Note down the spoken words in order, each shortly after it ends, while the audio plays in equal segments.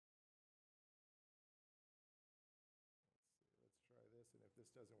if this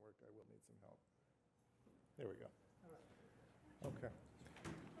doesn't work, I will need some help. There we go. Okay.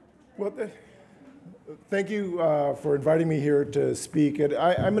 Well, thank you for inviting me here to speak. And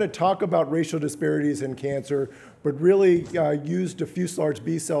I'm going to talk about racial disparities in cancer, but really use diffuse large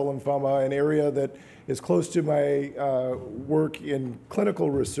B-cell lymphoma, an area that is close to my work in clinical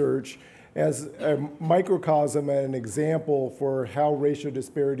research, as a microcosm and an example for how racial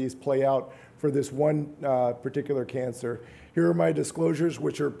disparities play out for this one particular cancer. Here are my disclosures,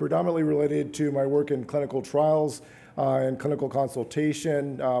 which are predominantly related to my work in clinical trials and clinical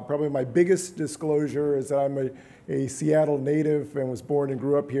consultation. Probably my biggest disclosure is that I'm a Seattle native and was born and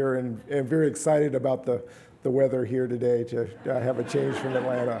grew up here, and am very excited about the weather here today to have a change from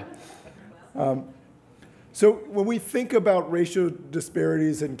Atlanta. So when we think about racial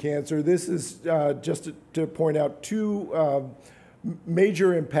disparities in cancer, this is just to point out two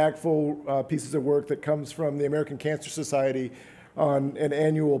major impactful pieces of work that comes from the American Cancer Society on an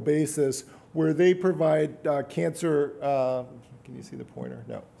annual basis, where they provide cancer, can you see the pointer?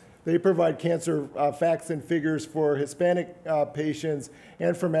 No. They provide cancer facts and figures for Hispanic patients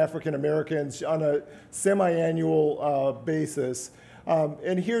and from African Americans on a semi-annual basis.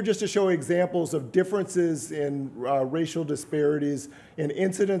 And here just to show examples of differences in racial disparities in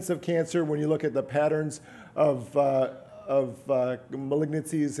incidence of cancer when you look at the patterns of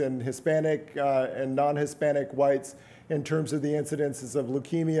malignancies in Hispanic and non-Hispanic whites in terms of the incidences of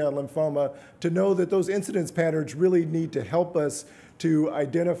leukemia and lymphoma, to know that those incidence patterns really need to help us to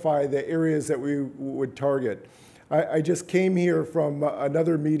identify the areas that we would target. I just came here from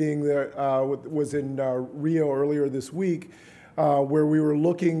another meeting that was in Rio earlier this week, where we were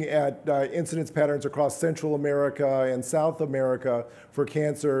looking at incidence patterns across Central America and South America for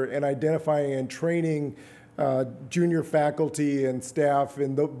cancer, and identifying and training junior faculty and staff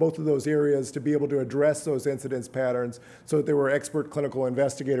in both of those areas to be able to address those incidence patterns, so that there were expert clinical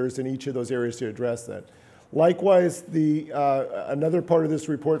investigators in each of those areas to address that. Likewise, another part of this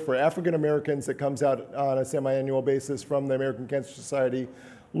report for African Americans that comes out on a semi-annual basis from the American Cancer Society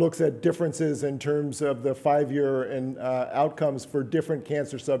looks at differences in terms of the 5-year and outcomes for different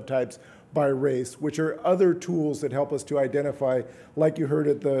cancer subtypes by race, which are other tools that help us to identify, like you heard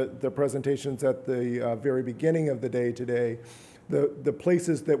at the presentations at the very beginning of the day today, the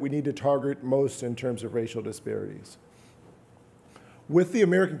places that we need to target most in terms of racial disparities. With the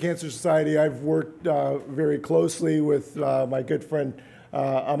American Cancer Society, I've worked very closely with my good friend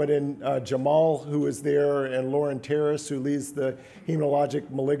Ahmadin Jamal, who is there, and Lauren Terrace, who leads the hematologic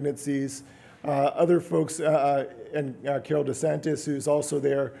malignancies. Other folks, and Carol DeSantis, who's also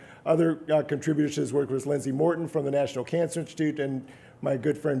there. Other contributors to his work was Lindsay Morton from the National Cancer Institute, and my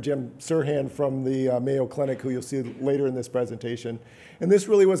good friend Jim Sirhan from the Mayo Clinic, who you'll see later in this presentation. And this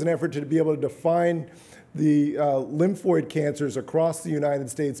really was an effort to be able to define the lymphoid cancers across the United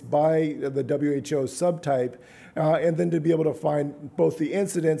States by the WHO subtype, and then to be able to find both the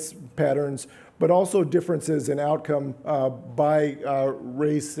incidence patterns, but also differences in outcome by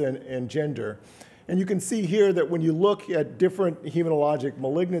race and gender. And you can see here that when you look at different hematologic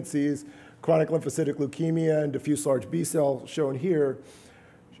malignancies, chronic lymphocytic leukemia and diffuse large B-cell shown here,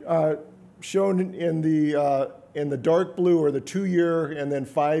 shown in the dark blue are the 2-year and then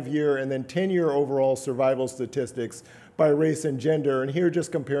 5-year and then 10-year overall survival statistics by race and gender. And here,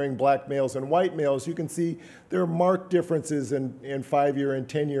 just comparing black males and white males, you can see there are marked differences in 5-year and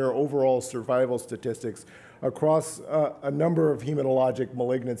 10-year overall survival statistics across a number of hematologic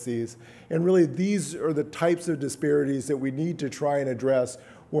malignancies. And really, these are the types of disparities that we need to try and address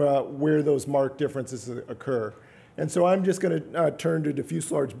where those marked differences occur. And so I'm just going to turn to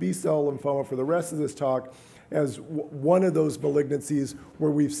diffuse large B-cell lymphoma for the rest of this talk as one of those malignancies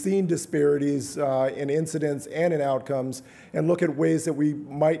where we've seen disparities in incidence and in outcomes, and look at ways that we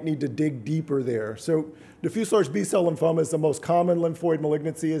might need to dig deeper there. So diffuse large B-cell lymphoma is the most common lymphoid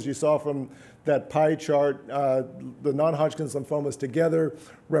malignancy, as you saw from that pie chart. The non-Hodgkin's lymphomas together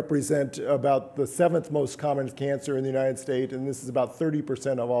represent about the 7th most common cancer in the United States, and this is about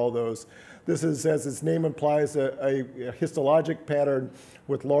 30% of all those. This is, as its name implies, a histologic pattern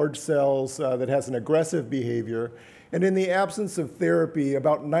with large cells that has an aggressive behavior. And in the absence of therapy,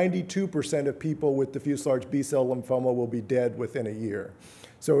 about 92% of people with diffuse large B-cell lymphoma will be dead within a year.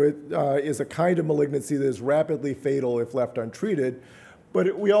 So it is a kind of malignancy that is rapidly fatal if left untreated.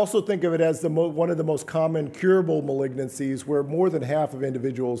 But we also think of it as one of the most common curable malignancies, where more than half of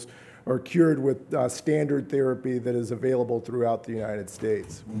individuals are cured with standard therapy that is available throughout the United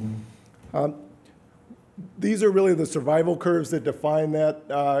States. These are really the survival curves that define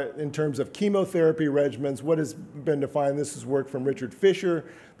that in terms of chemotherapy regimens. What has been defined, this is work from Richard Fisher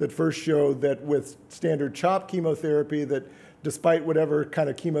that first showed that with standard CHOP chemotherapy that despite whatever kind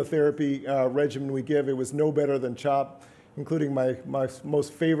of chemotherapy regimen we give, it was no better than CHOP, including my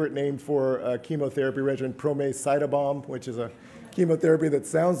most favorite name for a chemotherapy regimen, Cytobomb, which is a chemotherapy that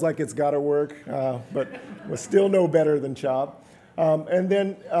sounds like it's got to work, but was still no better than CHOP. And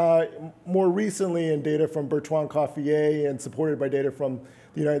then more recently, in data from Bertrand Coffier and supported by data from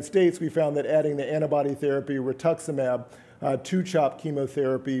the United States, we found that adding the antibody therapy rituximab to CHOP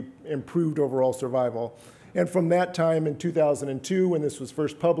chemotherapy improved overall survival. And from that time in 2002, when this was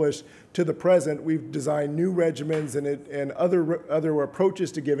first published, to the present, we've designed new regimens and other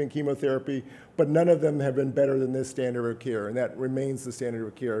approaches to giving chemotherapy, but none of them have been better than this standard of care, and that remains the standard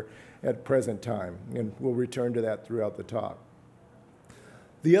of care at present time. And we'll return to that throughout the talk.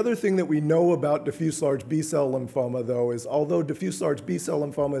 The other thing that we know about diffuse large B-cell lymphoma, though, is although diffuse large B-cell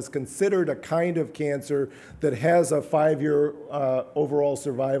lymphoma is considered a kind of cancer that has a 5-year overall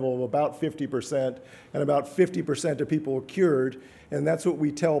survival of about 50%, and about 50% of people are cured, and that's what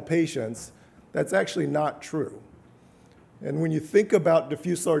we tell patients, that's actually not true. And when you think about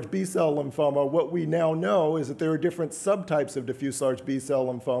diffuse large B-cell lymphoma, what we now know is that there are different subtypes of diffuse large B-cell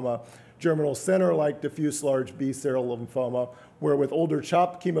lymphoma, germinal center-like diffuse large B-cell lymphoma, where with older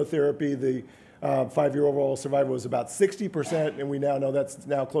CHOP chemotherapy, the 5-year overall survival was about 60%, and we now know that's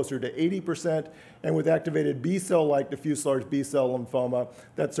now closer to 80%. And with activated B-cell-like diffuse large B-cell lymphoma,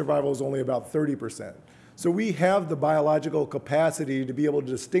 that survival is only about 30%. So we have the biological capacity to be able to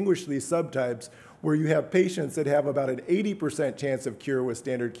distinguish these subtypes, where you have patients that have about an 80% chance of cure with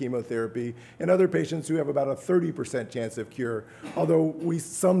standard chemotherapy, and other patients who have about a 30% chance of cure, although we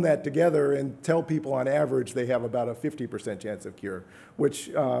sum that together and tell people on average they have about a 50% chance of cure, which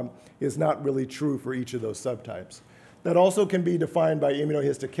is not really true for each of those subtypes. That also can be defined by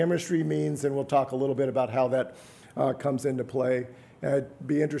immunohistochemistry means, and we'll talk a little bit about how that comes into play. I'd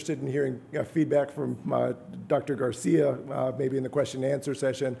be interested in hearing feedback from Dr. Garcia, maybe in the question and answer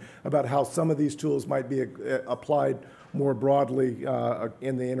session, about how some of these tools might be applied more broadly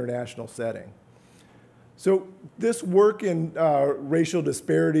in the international setting. So this work in racial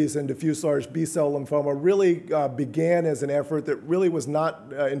disparities in diffuse large B-cell lymphoma really began as an effort that really was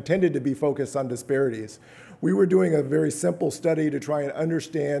not intended to be focused on disparities. We were doing a very simple study to try and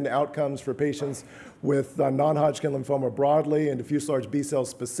understand outcomes for patients with non-Hodgkin lymphoma broadly and diffuse large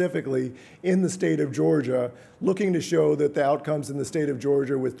B-cells specifically in the state of Georgia, looking to show that the outcomes in the state of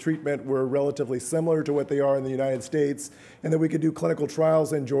Georgia with treatment were relatively similar to what they are in the United States, and that we could do clinical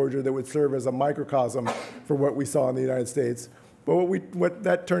trials in Georgia that would serve as a microcosm for what we saw in the United States. But what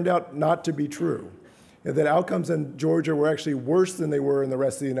that turned out not to be true. That outcomes in Georgia were actually worse than they were in the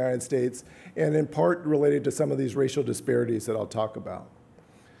rest of the United States, and in part related to some of these racial disparities that I'll talk about.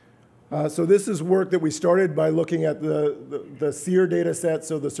 So this is work that we started by looking at the SEER data set,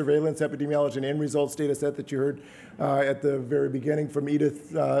 so the surveillance, epidemiology, and end results data set that you heard at the very beginning from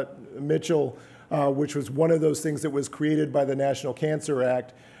Edith Mitchell, which was one of those things that was created by the National Cancer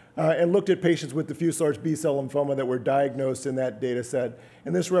Act, and looked at patients with diffuse large B-cell lymphoma that were diagnosed in that data set.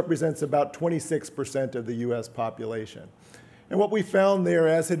 And this represents about 26% of the US population. And what we found there,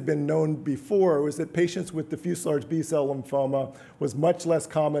 as had been known before, was that patients with diffuse large B-cell lymphoma was much less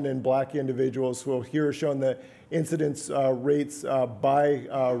common in Black individuals. So here are shown the incidence rates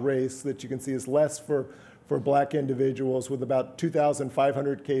by race that you can see is less for Black individuals, with about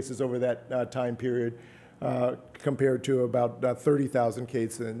 2,500 cases over that time period, compared to about 30,000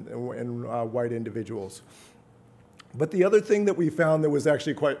 cases in white individuals. But the other thing that we found that was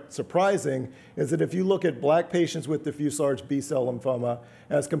actually quite surprising is that if you look at Black patients with diffuse large B-cell lymphoma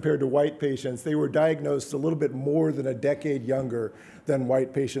as compared to white patients, they were diagnosed a little bit more than a decade younger than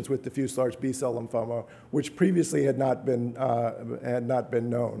white patients with diffuse large B-cell lymphoma, which previously had not been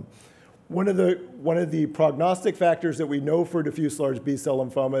known. One of the prognostic factors that we know for diffuse large B-cell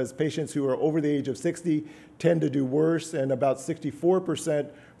lymphoma is patients who are over the age of 60 tend to do worse, and about 64%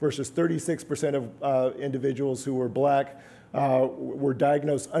 versus 36% of individuals who were Black were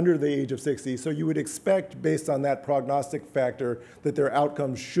diagnosed under the age of 60. So you would expect, based on that prognostic factor, that their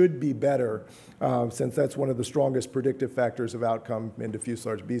outcomes should be better, since that's one of the strongest predictive factors of outcome in diffuse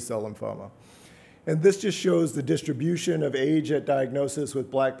large B-cell lymphoma. And this just shows the distribution of age at diagnosis, with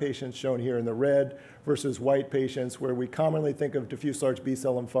Black patients shown here in the red versus white patients, where we commonly think of diffuse large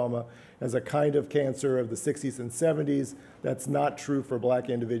B-cell lymphoma as a kind of cancer of the 60s and 70s. That's not true for Black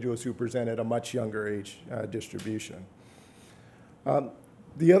individuals who present at a much younger age distribution.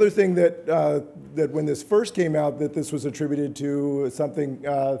 The other thing that, that when this first came out, that this was attributed to something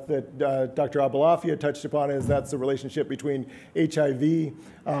that Dr. Abulafia touched upon, is that's the relationship between HIV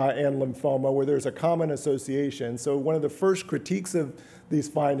and lymphoma, where there's a common association. So one of the first critiques of these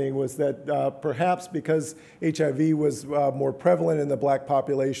findings was that perhaps because HIV was more prevalent in the black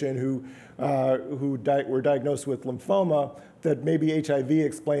population who were diagnosed with lymphoma, that maybe HIV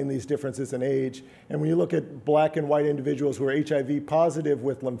explained these differences in age. And when you look at black and white individuals who are HIV positive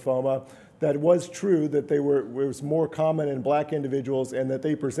with lymphoma, that was true, that it was more common in black individuals and that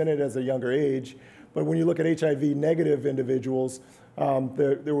they presented as a younger age. But when you look at HIV negative individuals,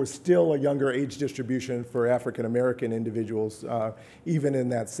 there was still a younger age distribution for African American individuals, even in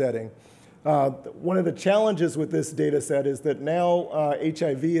that setting. One of the challenges with this data set is that now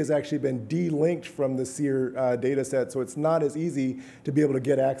HIV has actually been delinked from the SEER data set, so it's not as easy to be able to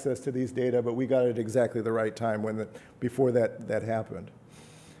get access to these data, but we got it at exactly the right time before that happened.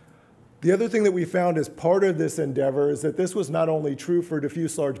 The other thing that we found as part of this endeavor is that this was not only true for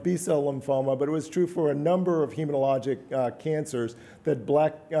diffuse large B-cell lymphoma, but it was true for a number of hematologic cancers that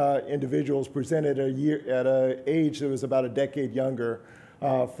black individuals presented at an age that was about a decade younger.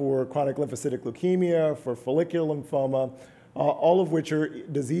 For chronic lymphocytic leukemia, for follicular lymphoma, all of which are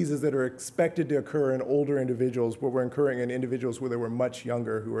diseases that are expected to occur in older individuals, but were occurring in individuals where they were much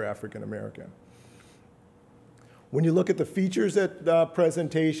younger who were African American. When you look at the features at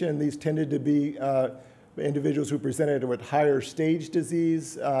presentation, these tended to be individuals who presented with higher stage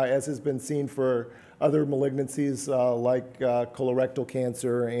disease, as has been seen for other malignancies like colorectal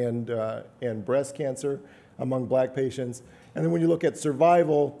cancer and breast cancer among black patients. And then when you look at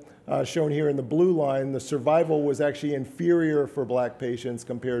survival, shown here in the blue line, the survival was actually inferior for black patients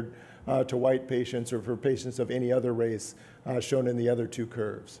compared to white patients or for patients of any other race, shown in the other two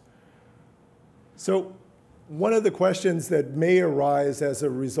curves. So one of the questions that may arise as a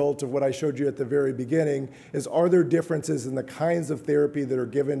result of what I showed you at the very beginning is, are there differences in the kinds of therapy that are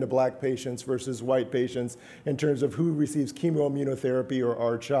given to black patients versus white patients in terms of who receives chemoimmunotherapy or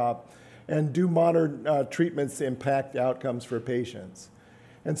R-CHOP? And do modern treatments impact outcomes for patients?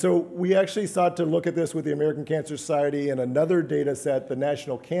 And so we actually sought to look at this with the American Cancer Society and another data set, the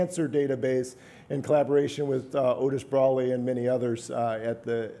National Cancer Database, in collaboration with Otis Brawley and many others at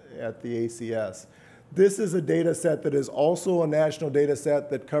the ACS. This is a data set that is also a national data set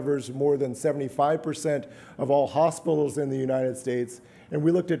that covers more than 75% of all hospitals in the United States. And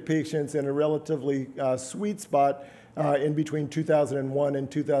we looked at patients in a relatively sweet spot in between 2001 and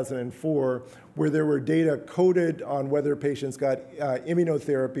 2004, where there were data coded on whether patients got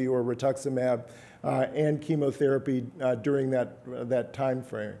immunotherapy or rituximab and chemotherapy during that time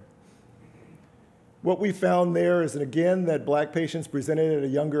frame. What we found there is, again, that black patients presented at a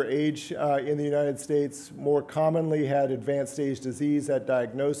younger age in the United States more commonly had advanced stage disease at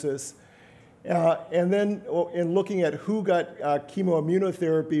diagnosis. And then in looking at who got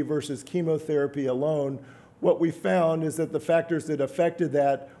chemoimmunotherapy versus chemotherapy alone, what we found is that the factors that affected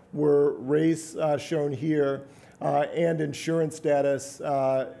that were race, shown here, and insurance status,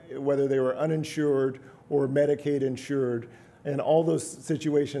 whether they were uninsured or Medicaid insured. In all those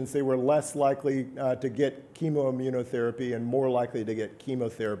situations, they were less likely to get chemoimmunotherapy and more likely to get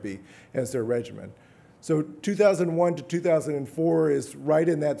chemotherapy as their regimen. So 2001 to 2004 is right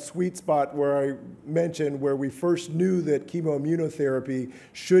in that sweet spot where I mentioned where we first knew that chemoimmunotherapy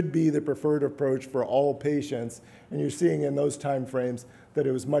should be the preferred approach for all patients. And you're seeing in those time frames that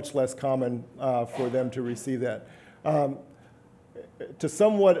it was much less common for them to receive that. To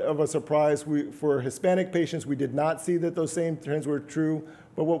somewhat of a surprise, for Hispanic patients, we did not see that those same trends were true.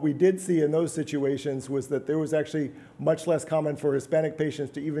 But what we did see in those situations was that there was actually much less common for Hispanic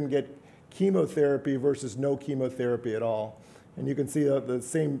patients to even get chemotherapy versus no chemotherapy at all. And you can see that the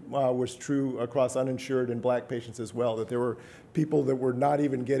same was true across uninsured and black patients as well, that there were people that were not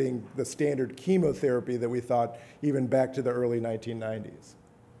even getting the standard chemotherapy that we thought even back to the early 1990s.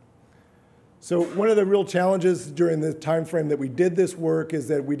 So one of the real challenges during the time frame that we did this work is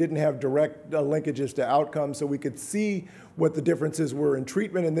that we didn't have direct linkages to outcomes, so we could see what the differences were in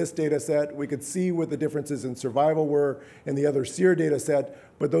treatment in this data set. We could see what the differences in survival were in the other SEER data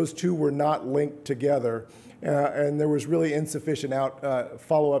set, but those two were not linked together. And there was really insufficient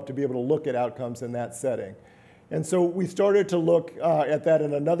follow-up to be able to look at outcomes in that setting. And so we started to look at that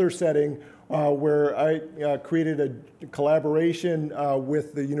in another setting where I created a collaboration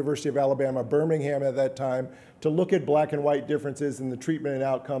with the University of Alabama, Birmingham at that time, to look at black and white differences in the treatment and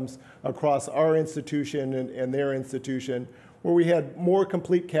outcomes across our institution and their institution, where we had more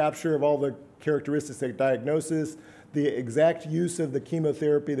complete capture of all the characteristics like diagnosis, the exact use of the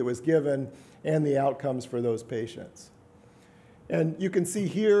chemotherapy that was given, and the outcomes for those patients. And you can see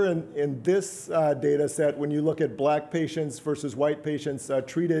here in this data set, when you look at black patients versus white patients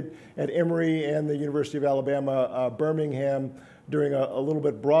treated at Emory and the University of Alabama, Birmingham, during a little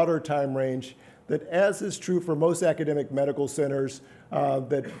bit broader time range, that as is true for most academic medical centers,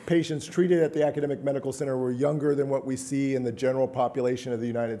 that patients treated at the academic medical center were younger than what we see in the general population of the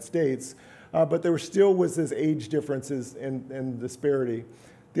United States. But there still was this age differences in disparity.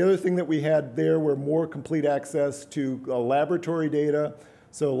 The other thing that we had there were more complete access to laboratory data.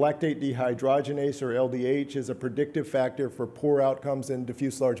 So lactate dehydrogenase, or LDH, is a predictive factor for poor outcomes in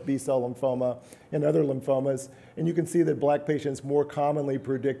diffuse large B-cell lymphoma and other lymphomas. And you can see that black patients more commonly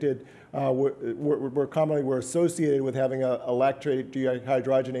predicted, were associated with having a lactate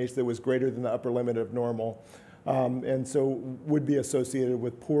dehydrogenase that was greater than the upper limit of normal. And so would be associated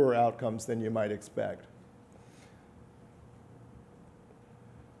with poorer outcomes than you might expect.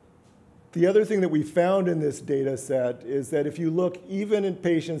 The other thing that we found in this data set is that if you look even in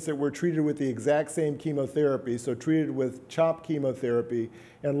patients that were treated with the exact same chemotherapy, so treated with CHOP chemotherapy,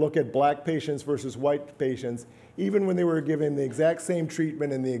 and look at black patients versus white patients, even when they were given the exact same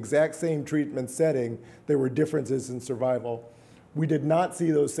treatment in the exact same treatment setting, there were differences in survival. We did not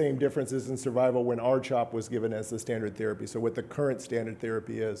see those same differences in survival when R-CHOP was given as the standard therapy, so what the current standard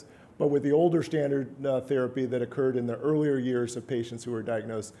therapy is. But with the older standard therapy that occurred in the earlier years of patients who were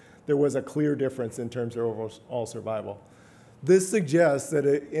diagnosed, there was a clear difference in terms of overall survival. This suggests that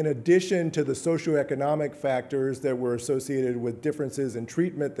in addition to the socioeconomic factors that were associated with differences in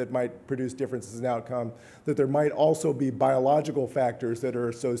treatment that might produce differences in outcome, that there might also be biological factors that are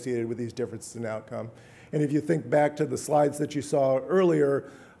associated with these differences in outcome. And if you think back to the slides that you saw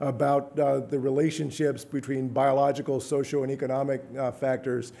earlier about the relationships between biological, social, and economic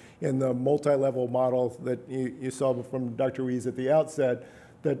factors in the multi-level model that you saw from Dr. Ruiz at the outset,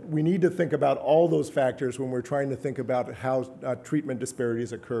 that we need to think about all those factors when we're trying to think about how treatment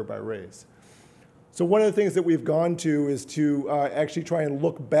disparities occur by race. So one of the things that we've gone to is to actually try and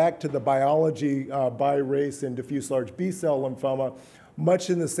look back to the biology by race in diffuse large B-cell lymphoma,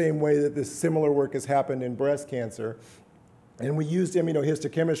 much in the same way that this similar work has happened in breast cancer. And we used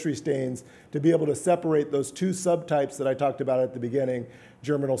immunohistochemistry stains to be able to separate those two subtypes that I talked about at the beginning,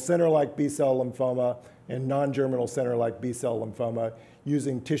 germinal center-like B-cell lymphoma and non-germinal center-like B-cell lymphoma,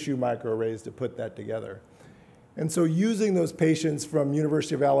 using tissue microarrays to put that together. And so using those patients from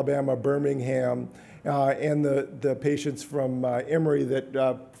University of Alabama, Birmingham, and the patients from Emory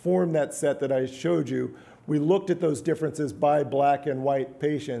that formed that set that I showed you, we looked at those differences by black and white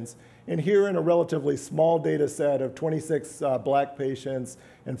patients. And here in a relatively small data set of 26 black patients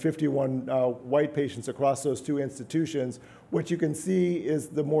and 51 white patients across those two institutions, what you can see is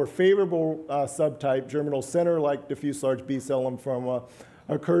the more favorable subtype, germinal center-like diffuse large B-cell lymphoma,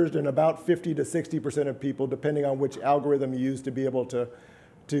 occurs in about 50 to 60% of people, depending on which algorithm you use to be able to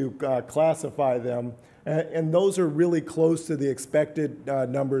classify them. And those are really close to the expected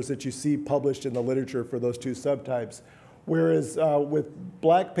numbers that you see published in the literature for those two subtypes. Whereas with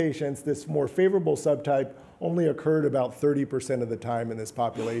black patients, this more favorable subtype only occurred about 30% of the time in this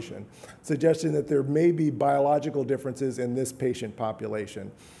population, suggesting that there may be biological differences in this patient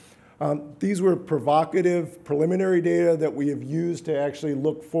population. These were provocative preliminary data that we have used to actually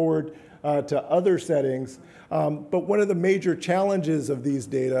look forward to other settings. But one of the major challenges of these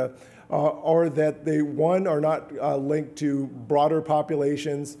data are that they, one, are not linked to broader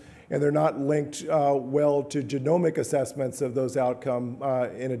populations, and they're not linked well to genomic assessments of those outcomes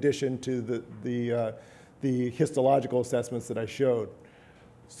in addition to the histological assessments that I showed.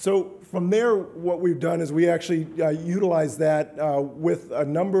 So from there, what we've done is we actually utilize that with a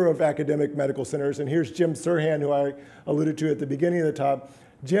number of academic medical centers. And here's Jim Sirhan, who I alluded to at the beginning of the talk.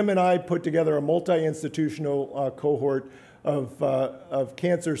 Jim and I put together a multi-institutional cohort of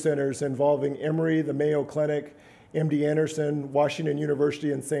cancer centers involving Emory, the Mayo Clinic, MD Anderson, Washington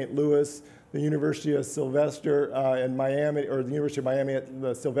University in St. Louis, the University of Sylvester in Miami, or the University of Miami at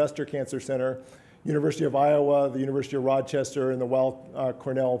the Sylvester Cancer Center, University of Iowa, the University of Rochester, and the Weill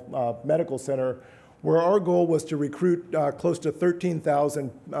Cornell Medical Center, where our goal was to recruit close to 13,000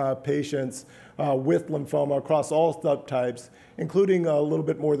 patients with lymphoma across all subtypes, including a little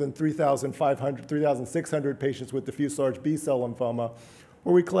bit more than 3,600 patients with diffuse large B-cell lymphoma,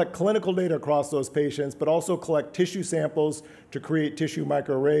 where we collect clinical data across those patients, but also collect tissue samples to create tissue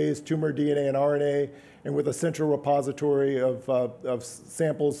microarrays, tumor DNA and RNA, and with a central repository of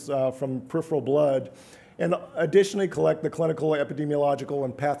samples from peripheral blood, and additionally collect the clinical, epidemiological,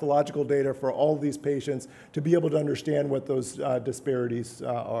 and pathological data for all of these patients to be able to understand what those disparities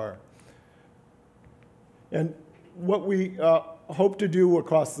are. And what we hope to do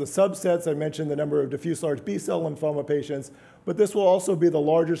across the subsets. I mentioned the number of diffuse large B-cell lymphoma patients, but this will also be the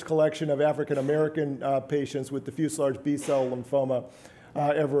largest collection of African American patients with diffuse large B-cell lymphoma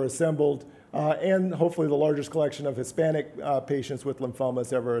ever assembled, and hopefully the largest collection of Hispanic patients with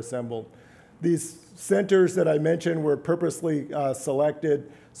lymphomas ever assembled. These centers that I mentioned were purposely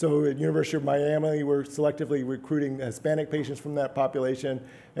selected. So at University of Miami, we're selectively recruiting Hispanic patients from that population,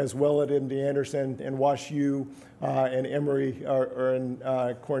 as well at MD Anderson and Wash U and Emory or in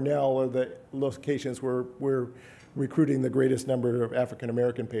Cornell are the locations where we're recruiting the greatest number of African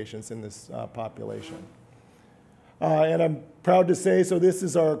American patients in this population. And I'm proud to say, so this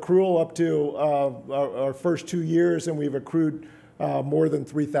is our accrual up to our first 2 years, and we've accrued more than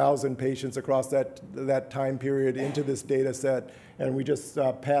 3,000 patients across that time period into this data set, and we just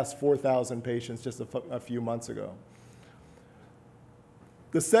passed 4,000 patients just a few months ago.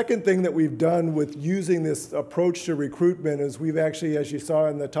 The second thing that we've done with using this approach to recruitment is we've actually, as you saw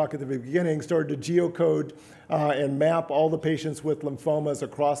in the talk at the beginning, started to geocode and map all the patients with lymphomas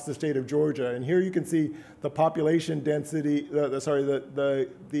across the state of Georgia. And here you can see the population density, the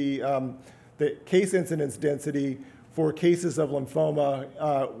case incidence density for cases of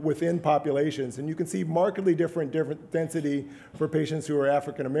lymphoma within populations. And you can see markedly different density for patients who are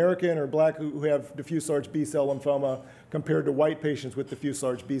African American or black who have diffuse large B-cell lymphoma compared to white patients with diffuse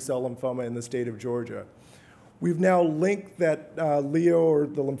large B-cell lymphoma in the state of Georgia. We've now linked that LEO, or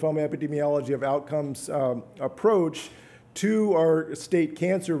the Lymphoma Epidemiology of Outcomes approach, to our state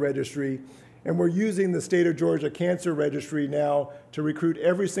cancer registry. And we're using the State of Georgia Cancer Registry now to recruit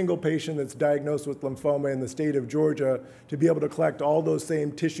every single patient that's diagnosed with lymphoma in the state of Georgia to be able to collect all those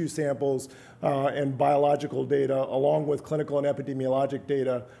same tissue samples and biological data along with clinical and epidemiologic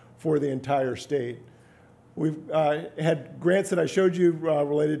data for the entire state. We've had grants that I showed you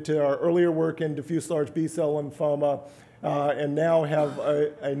related to our earlier work in diffuse large B-cell lymphoma, and now have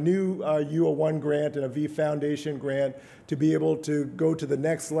a new UO1 grant and a V Foundation grant to be able to go to the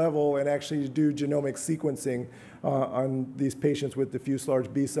next level and actually do genomic sequencing on these patients with diffuse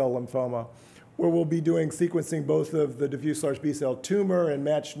large B-cell lymphoma, where we'll be doing sequencing both of the diffuse large B-cell tumor and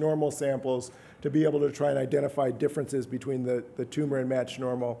matched normal samples to be able to try and identify differences between the tumor and matched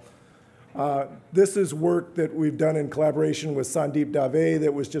normal. This is work that we've done in collaboration with Sandeep Dave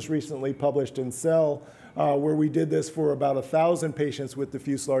that was just recently published in Cell, where we did this for about 1,000 patients with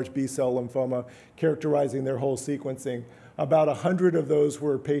diffuse large B-cell lymphoma, characterizing their whole sequencing. About 100 of those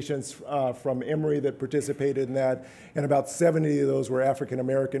were patients from Emory that participated in that, and about 70 of those were African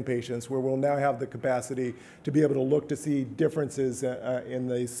American patients, where we'll now have the capacity to be able to look to see differences in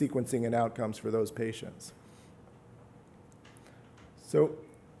the sequencing and outcomes for those patients. So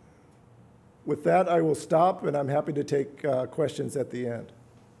with that, I will stop, and I'm happy to take questions at the end.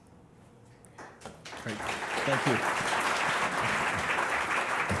 Great. Thank you.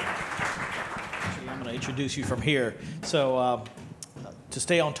 Actually, I'm going to introduce you from here. So to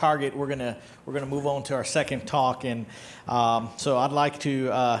stay on target, we're going to move on to our second talk, and so I'd like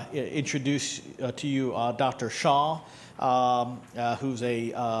to introduce to you Dr. Shah, who's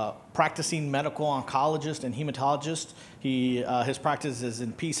a practicing medical oncologist and hematologist. His practice is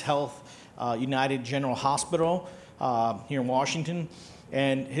in Peace Health United General Hospital here in Washington.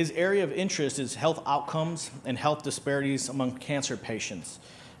 And his area of interest is health outcomes and health disparities among cancer patients.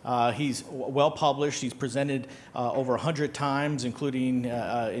 He's well published. He's presented over 100 times, including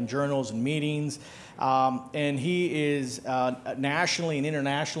in journals and meetings. And he is nationally and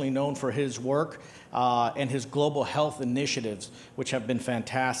internationally known for his work and his global health initiatives, which have been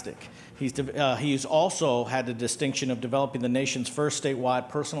fantastic. He's also had the distinction of developing the nation's first statewide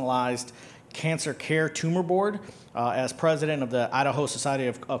personalized cancer care tumor board as president of the Idaho Society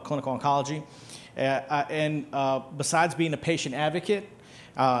of Clinical Oncology. Besides being a patient advocate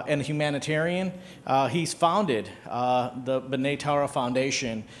and a humanitarian, he's founded the Binaytara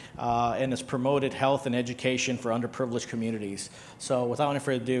Foundation and has promoted health and education for underprivileged communities. So without any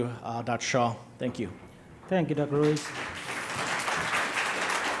further ado, Dr. Shah, thank you. Thank you, Dr. Ruiz.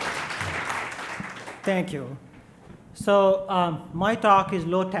 Thank you. So my talk is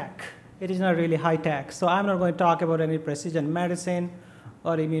low tech. It is not really high tech. So I'm not going to talk about any precision medicine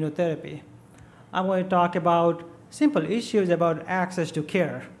or immunotherapy. I'm going to talk about simple issues about access to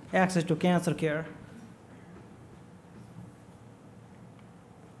care, access to cancer care.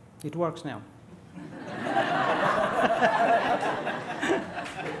 It works now.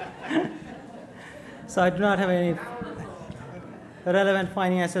 So I do not have any relevant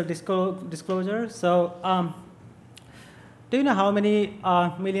financial disclosure. So do you know how many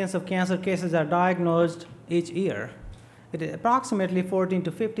millions of cancer cases are diagnosed each year? It is approximately 14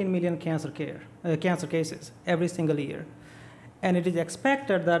 to 15 million cancer cases every single year. And it is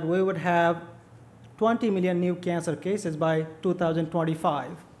expected that we would have 20 million new cancer cases by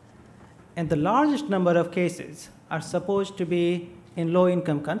 2025. And the largest number of cases are supposed to be in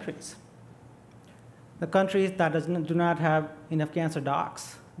low-income countries. The countries that do not have enough cancer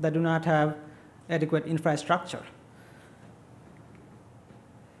docs, that do not have adequate infrastructure.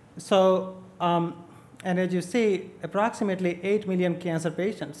 So, and as you see, approximately 8 million cancer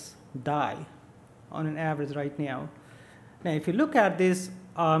patients die on an average right now. Now, if you look at this,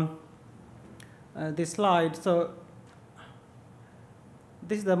 this slide, so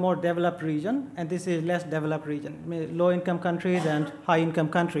this is the more developed region, and this is less developed region, low-income countries and high-income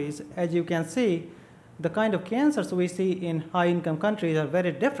countries. As you can see, the kind of cancers we see in high-income countries are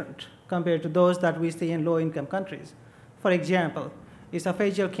very different compared to those that we see in low-income countries. For example,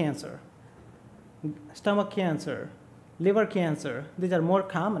 esophageal cancer, stomach cancer, liver cancer, these are more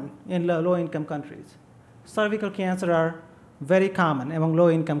common in low-income countries. Cervical cancer are very common among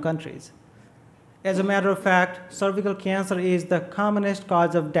low-income countries. As a matter of fact, cervical cancer is the commonest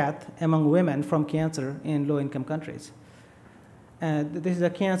cause of death among women from cancer in low-income countries. And this is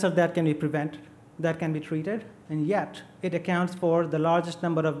a cancer that can be prevented, that can be treated, and yet it accounts for the largest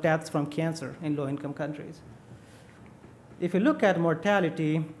number of deaths from cancer in low-income countries. If you look at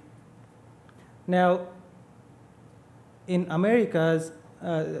mortality, now in Americas,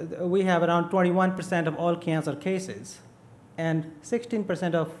 we have around 21% of all cancer cases and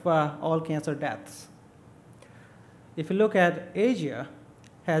 16% of all cancer deaths. If you look at Asia,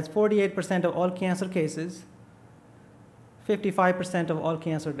 has 48% of all cancer cases, 55% of all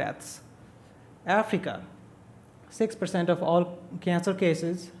cancer deaths. Africa, 6% of all cancer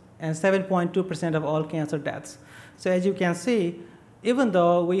cases and 7.2% of all cancer deaths. So as you can see, even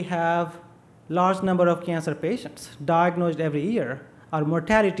though we have large number of cancer patients diagnosed every year, our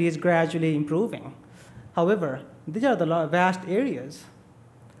mortality is gradually improving. However, these are the vast areas.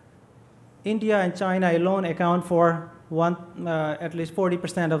 India and China alone account for at least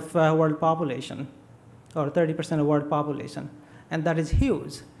 40% of world population, or 30% of world population, and that is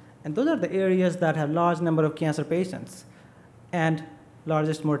huge. And those are the areas that have large number of cancer patients and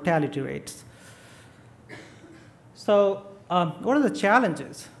largest mortality rates. So what are the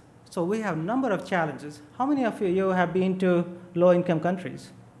challenges? So we have a number of challenges. How many of you have been to low-income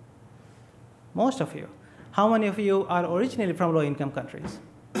countries? Most of you. How many of you are originally from low-income countries?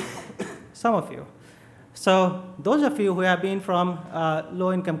 Some of you. So those of you who have been from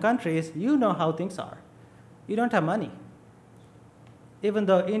low-income countries, you know how things are. You don't have money. Even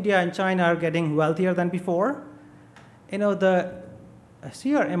though India and China are getting wealthier than before, you know, the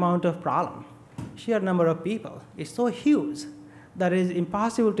sheer amount of problem, sheer number of people is so huge that it is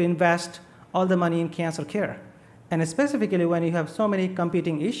impossible to invest all the money in cancer care. And specifically when you have so many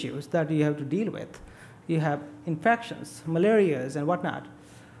competing issues that you have to deal with. You have infections, malarias, and whatnot.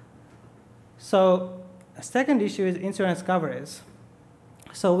 So a second issue is insurance coverage.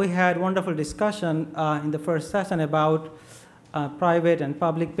 So we had wonderful discussion in the first session about private and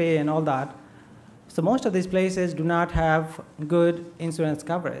public pay and all that. So most of these places do not have good insurance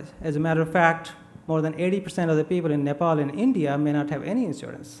coverage. As a matter of fact, more than 80% of the people in Nepal and India may not have any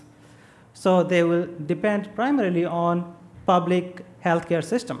insurance. So they will depend primarily on public healthcare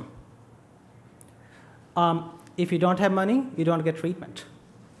system. If you don't have money, you don't get treatment.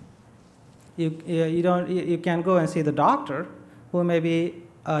 You can go and see the doctor, who may be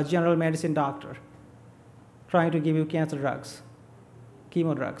a general medicine doctor, trying to give you cancer drugs,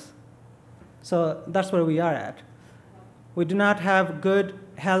 chemo drugs. So that's where we are at. We do not have good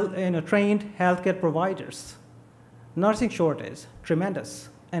trained healthcare providers. Nursing shortage, tremendous.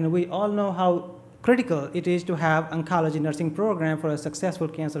 And we all know how critical it is to have oncology nursing program for a successful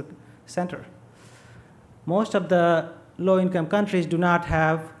cancer center. Most of the low-income countries do not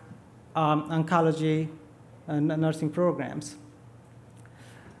have oncology nursing programs.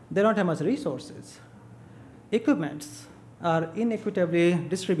 They don't have much resources. Equipments are inequitably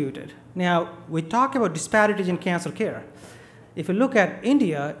distributed. Now, we talk about disparities in cancer care. If you look at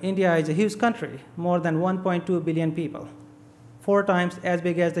India, India is a huge country, more than 1.2 billion people, 4 times as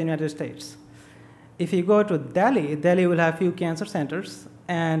big as the United States. If you go to Delhi, Delhi will have few cancer centers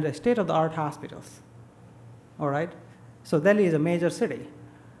and state-of-the-art hospitals. All right? So Delhi is a major city.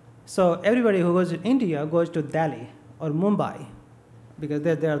 So everybody who goes to India goes to Delhi or Mumbai because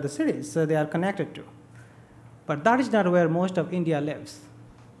they are the cities, so they are connected to. But that is not where most of India lives.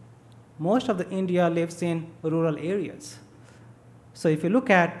 Most of the India lives in rural areas. So if you look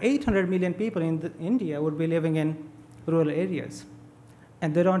at 800 million people in India would be living in rural areas,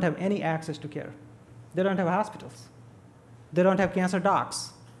 and they don't have any access to care. They don't have hospitals. They don't have cancer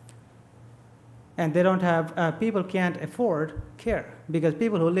docs. And they don't have, people can't afford care because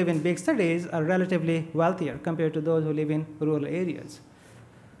people who live in big cities are relatively wealthier compared to those who live in rural areas.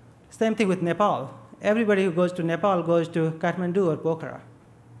 Same thing with Nepal. Everybody who goes to Nepal goes to Kathmandu or Pokhara.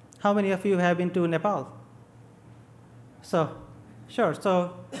 How many of you have been to Nepal? So, sure,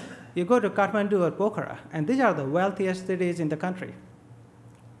 so you go to Kathmandu or Pokhara, and these are the wealthiest cities in the country.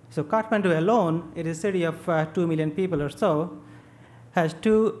 So Kathmandu alone, it is a city of 2 million people or so, has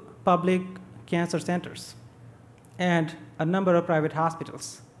 2 public cancer centers and a number of private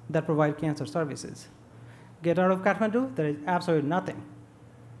hospitals that provide cancer services. Get out of Kathmandu, there is absolutely nothing.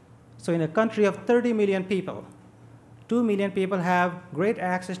 So in a country of 30 million people, 2 million people have great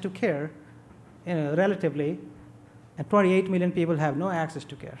access to care, relatively, and 28 million people have no access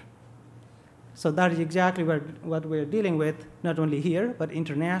to care. So that is exactly what we're dealing with, not only here, but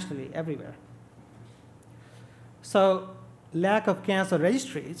internationally, everywhere. So lack of cancer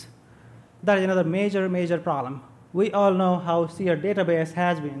registries, that is another major, major problem. We all know how SEER database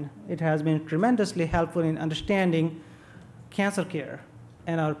has been. It has been tremendously helpful in understanding cancer care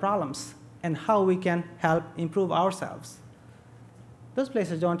and our problems and how we can help improve ourselves. Those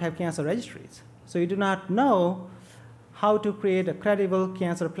places don't have cancer registries, so you do not know how to create a credible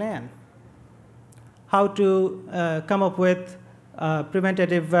cancer plan, how to come up with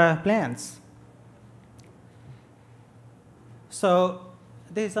preventative plans. So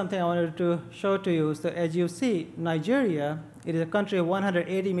this is something I wanted to show to you. So as you see, Nigeria, it is a country of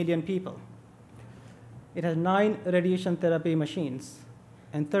 180 million people. It has 9 radiation therapy machines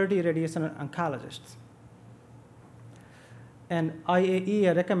and 30 radiation oncologists. And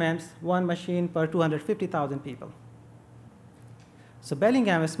IAEA recommends 1 machine per 250,000 people. So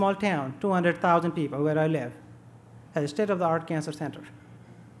Bellingham, a small town, 200,000 people, where I live, has a state-of-the-art cancer center,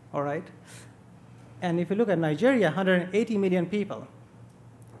 all right? And if you look at Nigeria, 180 million people,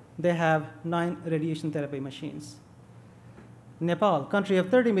 they have 9 radiation therapy machines. Nepal, country of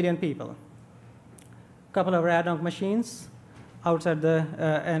 30 million people, couple of radon machines outside the,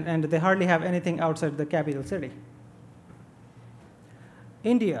 and they hardly have anything outside the capital city.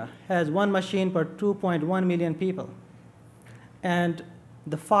 India has 1 machine per 2.1 million people. And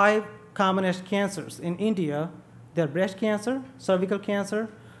the 5 commonest cancers in India, they're breast cancer, cervical cancer,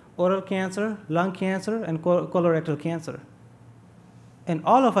 oral cancer, lung cancer, and colorectal cancer. And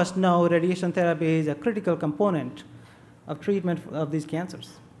all of us know radiation therapy is a critical component of treatment of these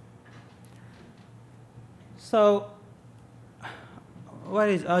cancers. So where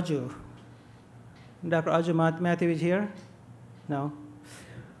is Aju? Dr. Aju Matthew is here? No?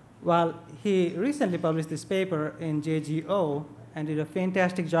 Well, he recently published this paper in JGO and did a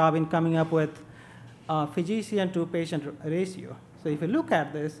fantastic job in coming up with a physician to patient ratio. So if you look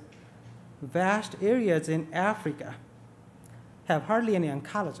at this, vast areas in Africa have hardly any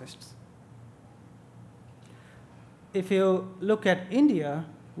oncologists. If you look at India,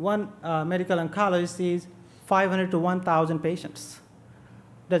 1 medical oncologist sees 500 to 1,000 patients.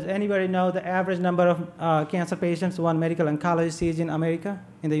 Does anybody know the average number of cancer patients 1 medical oncologist sees in America,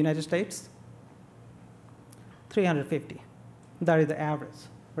 in the United States? 350. That is the average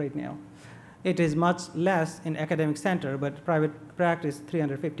right now. It is much less in academic center, but private practice,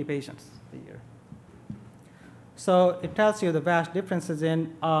 350 patients a year. So it tells you the vast differences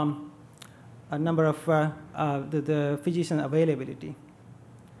in a number of the physician availability.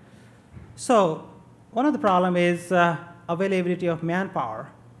 So one of the problems is availability of manpower.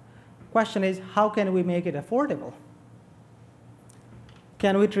 Question is, how can we make it affordable?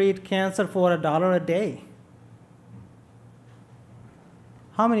 Can we treat cancer for $1 a day?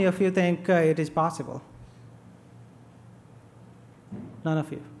 How many of you think it is possible? None of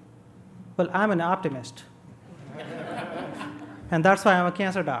you. Well, I'm an optimist. And that's why I'm a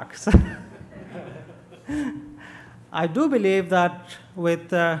cancer doc. So I do believe that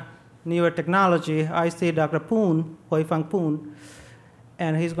with newer technology, I see Dr. Poon, Hoi-Fang Poon,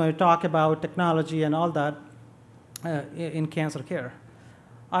 and he's going to talk about technology and all that in cancer care.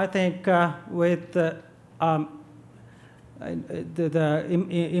 I think with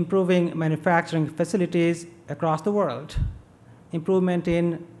improving manufacturing facilities across the world, improvement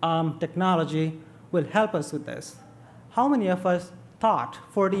in technology will help us with this. How many of us thought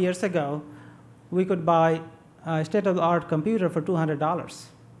 40 years ago we could buy a state-of-the-art computer for $200?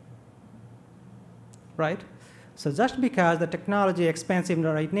 Right? So just because the technology is expensive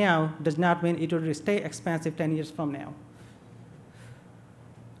right now does not mean it will stay expensive 10 years from now.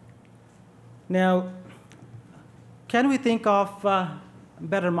 Now, can we think of a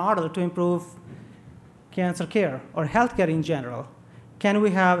better model to improve cancer care or healthcare in general? Can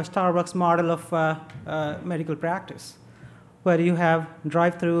we have a Starbucks model of medical practice where you have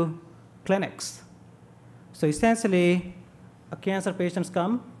drive-through clinics So essentially, a cancer patient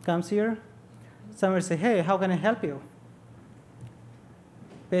comes here. Someone say, hey, how can I help you?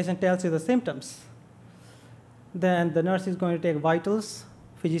 Patient tells you the symptoms. Then the nurse is going to take vitals.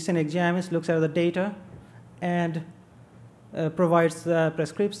 Physician examines, looks at the data, and provides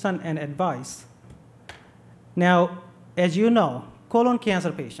prescription and advice. Now, as you know, colon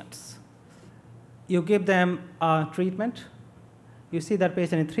cancer patients, you give them treatment. You see that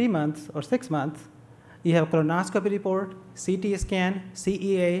patient in 3 months or 6 months. You have colonoscopy report, CT scan,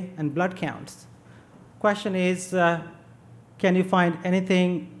 CEA, and blood counts. Question is, can you find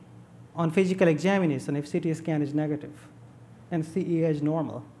anything on physical examination if CT scan is negative and CEA is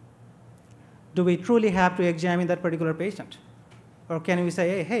normal? Do we truly have to examine that particular patient? Or can we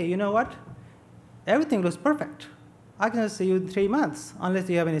say, hey, you know what? Everything looks perfect. I can see you in 3 months unless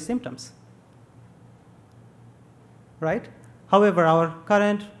you have any symptoms, right? However, our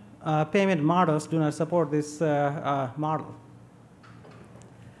current payment models do not support this model.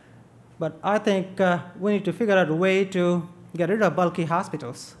 But I think we need to figure out a way to get rid of bulky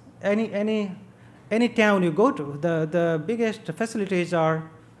hospitals. Any town you go to, the biggest facilities are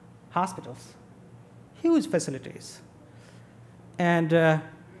hospitals, huge facilities. And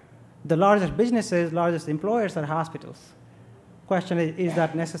the largest businesses, largest employers are hospitals. Question is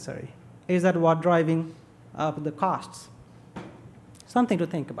that necessary? Is that what driving up the costs? Something to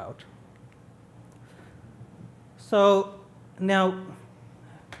think about. So now,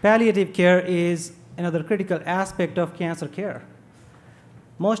 palliative care is another critical aspect of cancer care.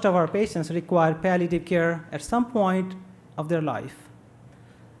 Most of our patients require palliative care at some point of their life.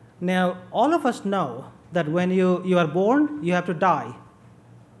 Now, all of us know that when you are born, you have to die.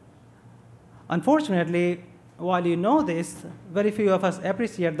 Unfortunately, while you know this, very few of us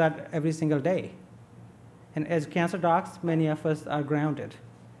appreciate that every single day. And as cancer docs, many of us are grounded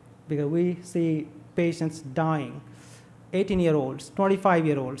because we see patients dying, 18-year-olds,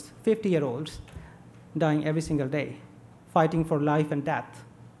 25-year-olds, 50-year-olds dying every single day, fighting for life and death.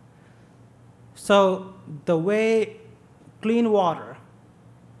 So the way clean water,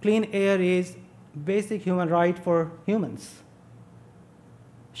 clean air is basic human right for humans,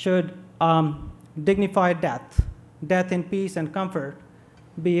 should dignified death, death in peace and comfort,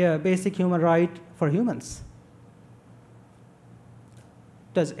 be a basic human right for humans.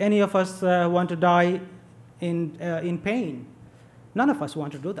 Does any of us want to die in pain? None of us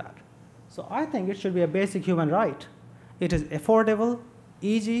want to do that. So I think it should be a basic human right. It is affordable,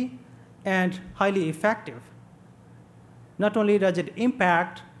 easy, and highly effective. Not only does it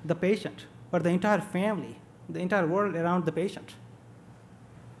impact the patient, but the entire family, the entire world around the patient.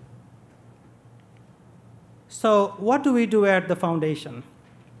 So what do we do at the foundation?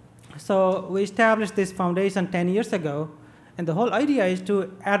 So we established this foundation 10 years ago, and the whole idea is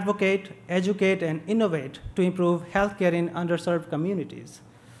to advocate, educate, and innovate to improve healthcare in underserved communities.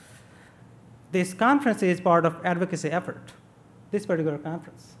 This conference is part of advocacy effort, this particular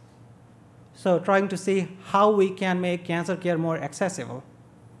conference. So trying to see how we can make cancer care more accessible.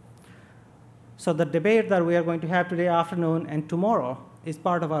 So the debate that we are going to have today afternoon and tomorrow is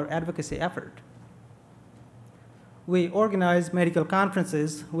part of our advocacy effort. We organize medical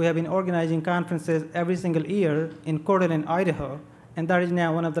conferences. We have been organizing conferences every single year in Coeur d'Alene, Idaho, and that is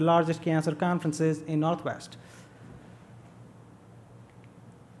now one of the largest cancer conferences in Northwest.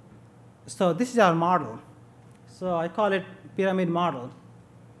 So this is our model. So I call it pyramid model.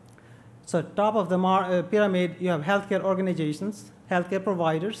 So top of the pyramid, you have healthcare organizations, healthcare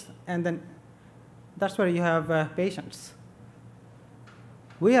providers, and then that's where you have patients.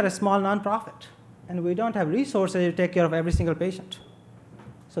 We are a small nonprofit, and we don't have resources to take care of every single patient.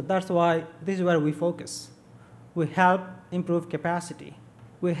 So that's why this is where we focus. We help improve capacity.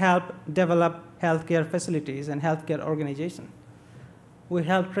 We help develop healthcare facilities and healthcare organizations. We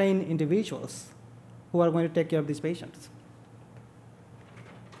help train individuals who are going to take care of these patients.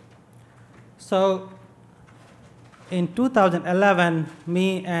 So in 2011,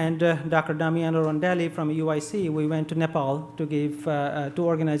 me and Dr. Damiano Rondelli from UIC, we went to Nepal to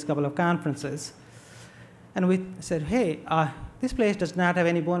organize a couple of conferences. And we said, hey, this place does not have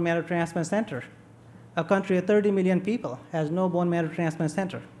any bone marrow transplant center. A country of 30 million people has no bone marrow transplant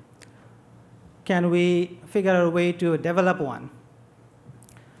center. Can we figure out a way to develop one?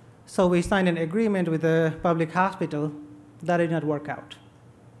 So we signed an agreement with a public hospital. That did not work out.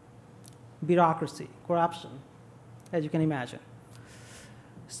 Bureaucracy, corruption, as you can imagine.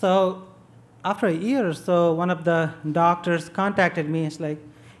 So after a year or so, one of the doctors contacted me. It's like,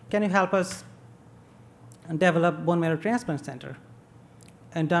 can you help us develop bone marrow transplant center?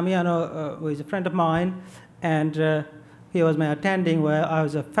 And Damiano was a friend of mine, and he was my attending where I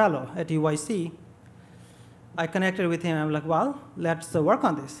was a fellow at UIC. I connected with him. I'm like, well, let's work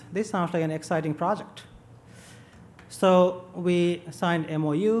on this. This sounds like an exciting project. So we signed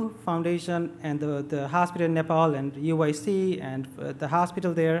MOU, foundation, and the hospital in Nepal, and UIC, and the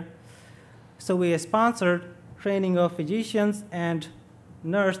hospital there. So we sponsored training of physicians and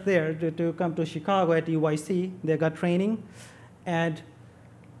nurse there to come to Chicago at UIC. They got training. And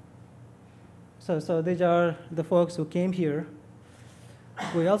so these are the folks who came here.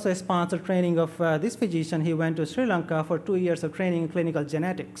 We also sponsored training of this physician. He went to Sri Lanka for 2 years of training in clinical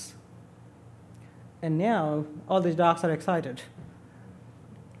genetics. And now all these docs are excited.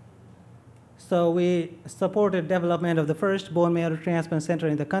 So we supported development of the first bone marrow transplant center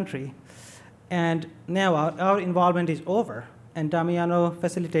in the country. And now our involvement is over. And Damiano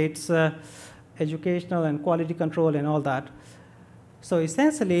facilitates educational and quality control and all that. So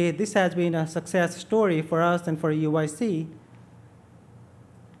essentially, this has been a success story for us and for UIC.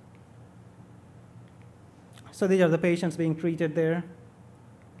 So these are the patients being treated there.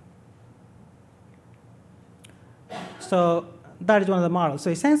 So that is one of the models. So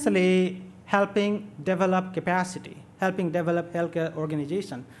essentially, helping develop capacity, helping develop healthcare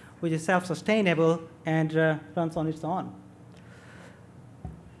organization, which is self-sustainable and runs on its own.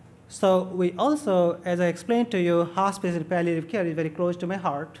 So we also, as I explained to you, hospice and palliative care is very close to my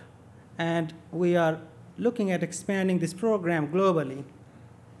heart, and we are looking at expanding this program globally.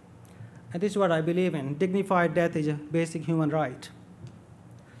 And this is what I believe in. Dignified death is a basic human right.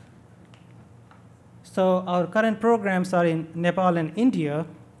 So our current programs are in Nepal and India.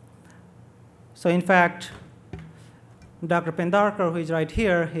 So in fact, Dr. Pendarkar, who is right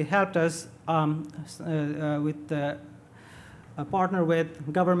here, he helped us with a partner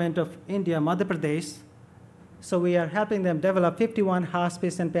with government of India, Madhya Pradesh. So we are helping them develop 51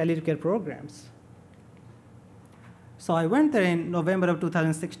 hospice and palliative care programs. So I went there in November of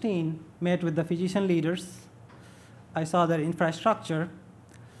 2016, met with the physician leaders. I saw their infrastructure,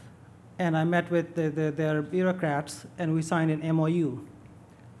 and I met with their bureaucrats, and we signed an MOU.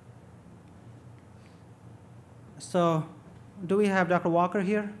 So do we have Dr. Walker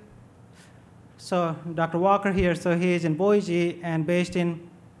here? So Dr. Walker here, so he is in Boise and he's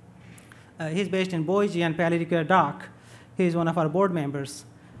based in Boise and palliative care doc. He's one of our board members.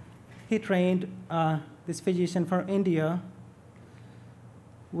 He trained this physician from India.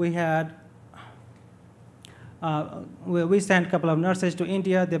 We had, we sent a couple of nurses to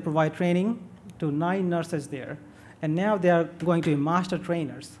India. They provide training to 9 nurses there. And now they are going to be master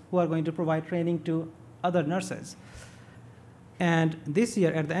trainers who are going to provide training to other nurses. And this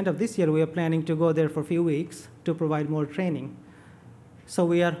year, at the end of this year, we are planning to go there for a few weeks to provide more training. So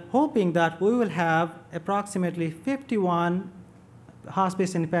we are hoping that we will have approximately 51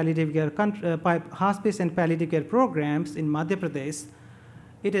 hospice and palliative care programs in Madhya Pradesh.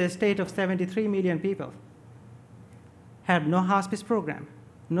 It is a state of 73 million people. Had no hospice program,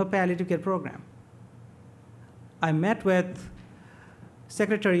 no palliative care program. I met with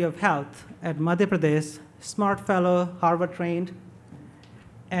Secretary of Health at Madhya Pradesh, smart fellow, Harvard trained,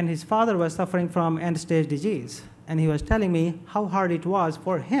 and his father was suffering from end-stage disease. And he was telling me how hard it was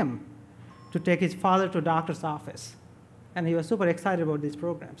for him to take his father to a doctor's office. And he was super excited about these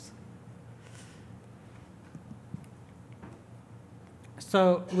programs.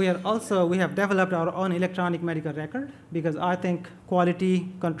 So we have developed our own electronic medical record because I think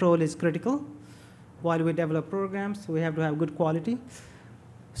quality control is critical. While we develop programs, we have to have good quality.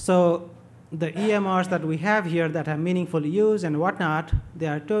 So the EMRs that we have here that have meaningful use and whatnot, they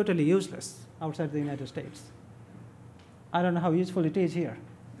are totally useless outside the United States. I don't know how useful it is here.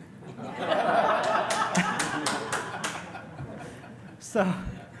 So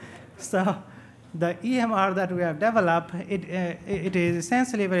the EMR that we have developed, it is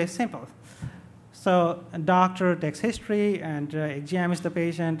essentially very simple. So a doctor takes history and examines the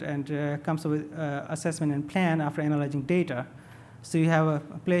patient and comes up with assessment and plan after analyzing data. So you have a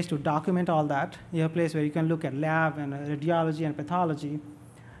place to document all that. You have a place where you can look at lab and radiology and pathology.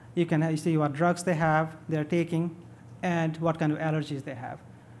 You can see what drugs they're taking, and what kind of allergies they have.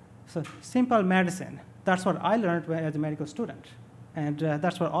 So simple medicine. That's what I learned as a medical student, and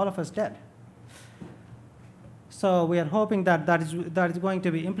that's what all of us did. So we are hoping that that is going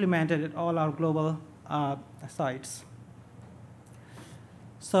to be implemented at all our global sites.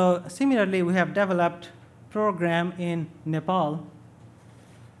 So similarly, we have developed program in Nepal,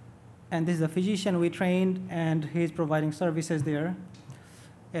 and this is a physician we trained, and he's providing services there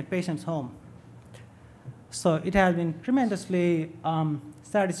at patient's home. So it has been tremendously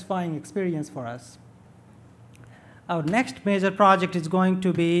satisfying experience for us. Our next major project is going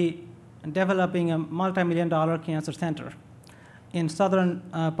to be developing a multi-million-dollar cancer center in southern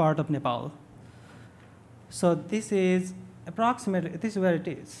part of Nepal. So this is approximately, this is where it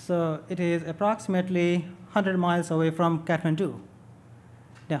is. So it is approximately 100 miles away from Kathmandu.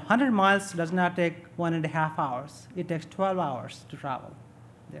 Now, 100 miles does not take 1.5 hours. It takes 12 hours to travel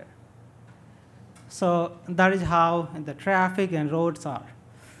there. So that is how the traffic and roads are.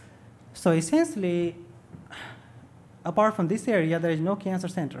 So essentially, apart from this area, there is no cancer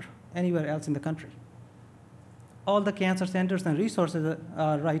center anywhere else in the country. All the cancer centers and resources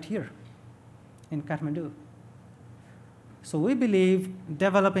are right here in Kathmandu. So we believe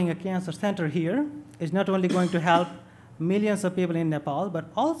developing a cancer center here is not only going to help millions of people in Nepal, but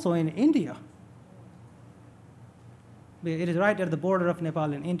also in India. It is right at the border of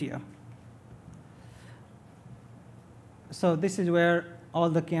Nepal and India. So this is where all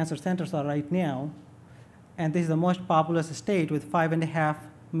the cancer centers are right now. And this is the most populous state with 5.5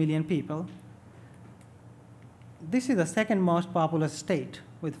 million people. This is the second most populous state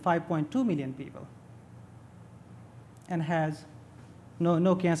with 5.2 million people and has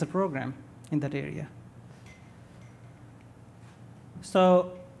no cancer program in that area.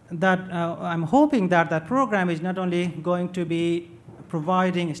 So that, I'm hoping that that program is not only going to be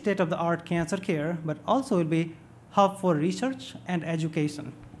providing state-of-the-art cancer care, but also will be hub for research and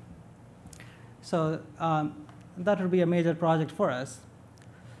education. So that will be a major project for us.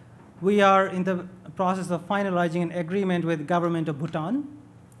 We are in the process of finalizing an agreement with the government of Bhutan,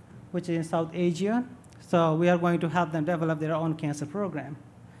 which is in South Asia. So we are going to help them develop their own cancer program.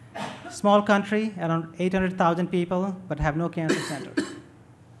 Small country, around 800,000 people, but have no cancer center.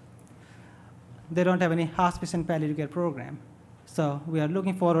 They don't have any hospice and palliative care program. So we are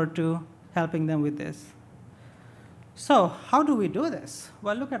looking forward to helping them with this. So how do we do this?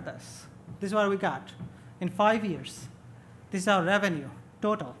 Well, look at this. This is what we got in 5 years. This is our revenue,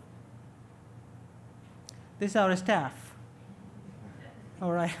 total. This is our staff.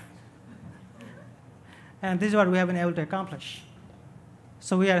 All right. And this is what we have been able to accomplish.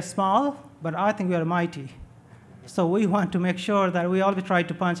 So we are small, but I think we are mighty. So we want to make sure that we always try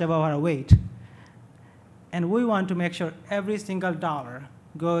to punch above our weight. And we want to make sure every single dollar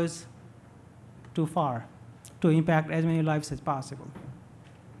goes too far to impact as many lives as possible.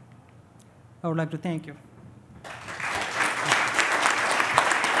 I would like to thank you.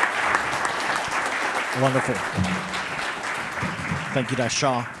 Wonderful. Thank you, Dr.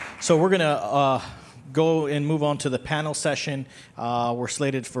 Shah. So we're going to go and move on to the panel session. We're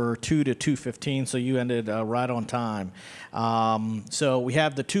slated for 2 to 2:15, so you ended right on time. So we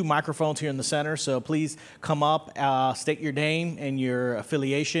have the 2 microphones here in the center, so please come up, state your name and your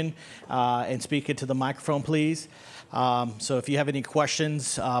affiliation, and speak into the microphone, please. So if you have any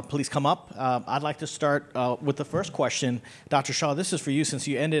questions, please come up. I'd like to start with the first question. Dr. Shah, this is for you since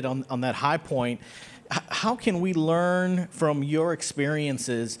you ended on that high point. How can we learn from your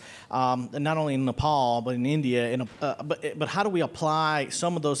experiences, not only in Nepal, but in India, but how do we apply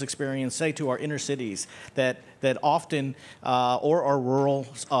some of those experiences, say, to our inner cities that often, or our rural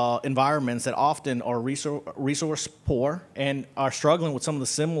environments that often are resource poor and are struggling with some of the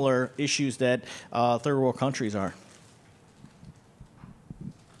similar issues that third world countries are?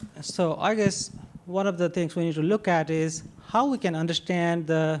 So I guess one of the things we need to look at is how we can understand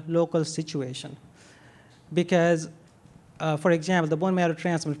the local situation. Because, for example, the bone marrow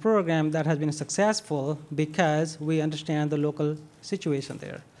transplant program that has been successful because we understand the local situation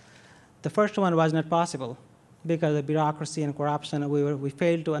there. The first one was not possible because of bureaucracy and corruption, and we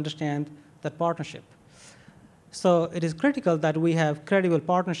failed to understand that partnership. So it is critical that we have credible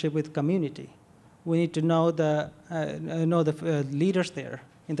partnership with community. We need to know the leaders there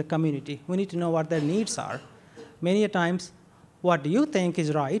in the community. We need to know what their needs are. Many times, what you think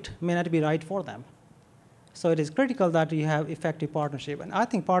is right may not be right for them. So it is critical that you have effective partnership. And I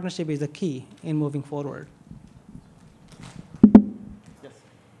think partnership is the key in moving forward. Yes.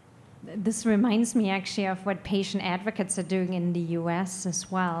 This reminds me actually of what patient advocates are doing in the US as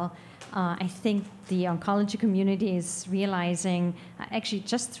well. I think the oncology community is realizing, actually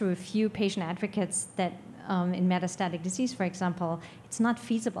just through a few patient advocates, that in metastatic disease, for example, it's not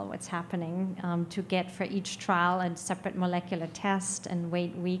feasible what's happening to get for each trial a separate molecular test and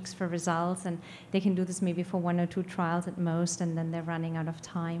wait weeks for results. And they can do this maybe for 1 or 2 trials at most, and then they're running out of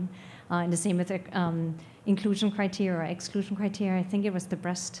time. And the same with the inclusion criteria or exclusion criteria. I think it was the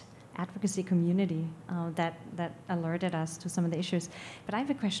breast advocacy community that alerted us to some of the issues. But I have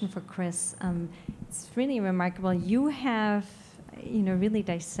a question for Chris. It's really remarkable. You have really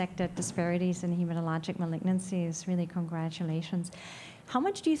dissected disparities in hematologic malignancies. Really, congratulations. How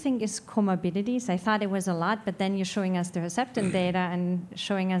much do you think is comorbidities? I thought it was a lot, but then you're showing us the Herceptin data and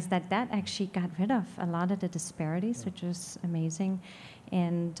showing us that actually got rid of a lot of the disparities, which is amazing.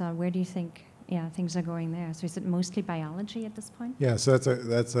 And where do you think yeah, things are going there. So is it mostly biology at this point? Yeah, so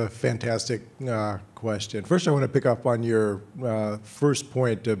that's a fantastic question. First, I want to pick up on your first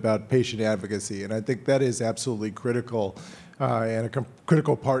point about patient advocacy, and I think that is absolutely critical and a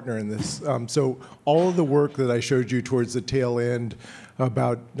critical partner in this. So all of the work that I showed you towards the tail end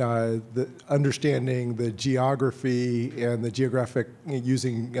about the understanding the geography and the geographic,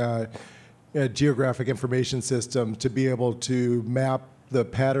 using a geographic information system to be able to map the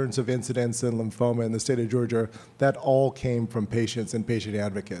patterns of incidence in lymphoma in the state of Georgia, that all came from patients and patient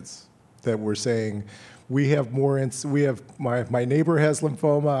advocates that were saying, we have more, my neighbor has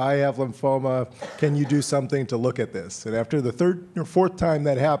lymphoma, I have lymphoma, can you do something to look at this? And after the third or fourth time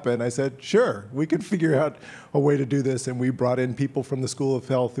that happened, I said, sure, we can figure out a way to do this. And we brought in people from the School of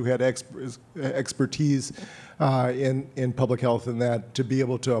Health who had expertise in public health and that to be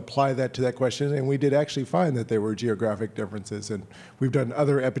able to apply that to that question. And we did actually find that there were geographic differences. And we've done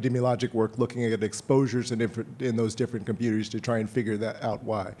other epidemiologic work looking at exposures in those different computers to try and figure that out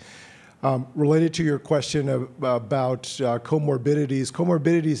why. Related to your question about comorbidities,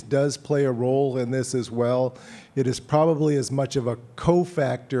 comorbidities does play a role in this as well. It is probably as much of a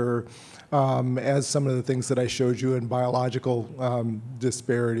cofactor as some of the things that I showed you in biological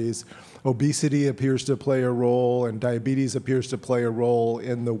disparities. Obesity appears to play a role, and diabetes appears to play a role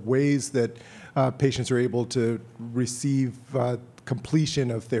in the ways that patients are able to receive completion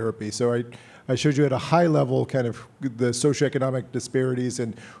of therapy. So I showed you at a high level kind of the socioeconomic disparities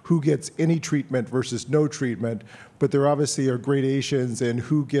and who gets any treatment versus no treatment, but there obviously are gradations in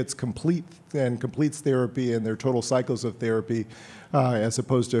who gets completes therapy and their total cycles of therapy as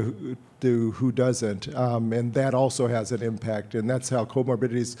opposed to who doesn't. And that also has an impact, and that's how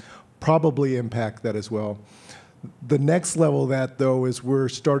comorbidities probably impact that as well. The next level of that, though, is we're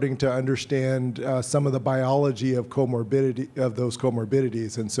starting to understand some of the biology of those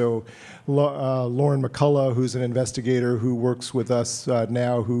comorbidities. And so Lauren McCullough, who's an investigator who works with us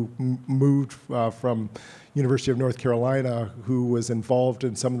now, who moved from University of North Carolina, who was involved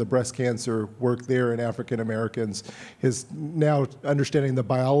in some of the breast cancer work there in African Americans, is now understanding the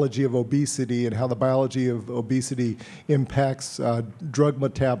biology of obesity and how the biology of obesity impacts drug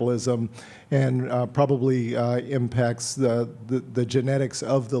metabolism and probably impacts the genetics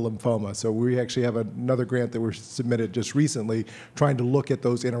of the lymphoma. So we actually have another grant that was submitted just recently trying to look at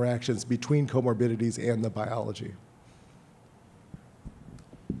those interactions between comorbidities and the biology.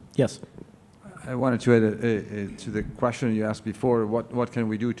 Yes. I wanted to add to the question you asked before, what can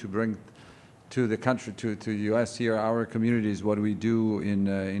we do to bring to the country, to the U.S. here, our communities, what we do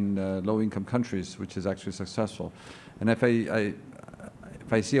in low-income countries, which is actually successful. And if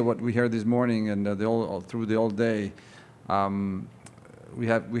I see what we heard this morning and through the whole day, we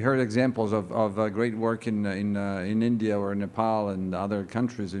heard examples of great work in India or Nepal and other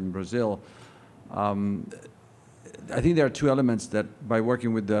countries, in Brazil. I think there are two elements that, by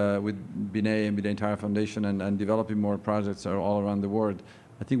working with Binay and Binaytara Foundation and developing more projects all around the world,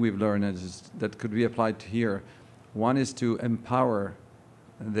 I think we've learned that could be applied to here. One is to empower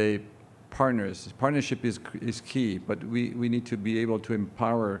the partners. Partnership is key, but we need to be able to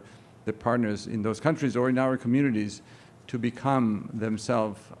empower the partners in those countries or in our communities to become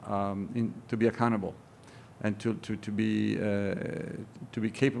themselves, to be accountable, and to be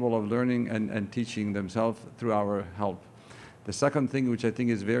capable of learning and teaching themselves through our help. The second thing, which I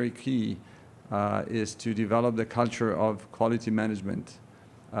think is very key, is to develop the culture of quality management.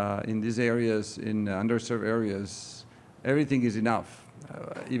 In these areas, in underserved areas, everything is enough.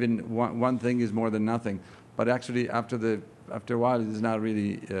 Even one thing is more than nothing. But actually, after a while, it is not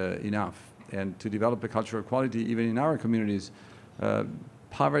really enough. And to develop a culture of quality, even in our communities,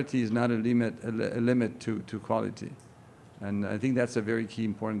 poverty is not a limit to quality. And I think that's a very key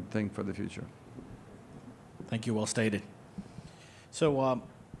important thing for the future. Thank you, well stated. So,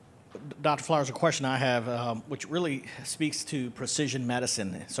 Dr. Flowers, a question I have, which really speaks to precision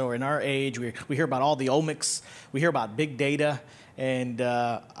medicine. So in our age, we hear about all the omics, we hear about big data, and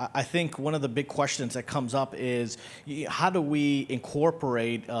I think one of the big questions that comes up is how do we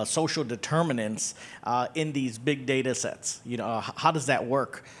incorporate social determinants in these big data sets? You know, how does that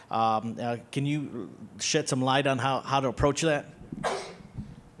work? Can you shed some light on how to approach that?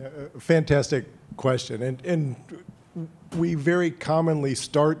 Fantastic question, and we very commonly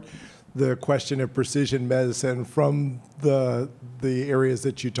start the question of precision medicine from the areas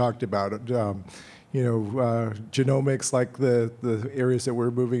that you talked about. Genomics, like the areas that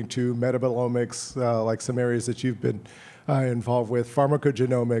we're moving to, metabolomics, like some areas that you've been involved with,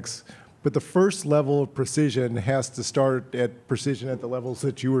 pharmacogenomics. But the first level of precision has to start at precision at the levels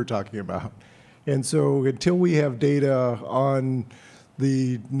that you were talking about. And so until we have data on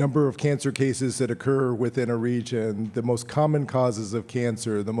the number of cancer cases that occur within a region, the most common causes of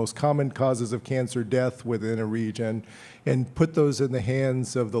cancer, the most common causes of cancer death within a region, and put those in the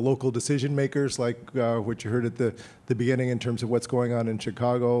hands of the local decision makers, like what you heard at the beginning in terms of what's going on in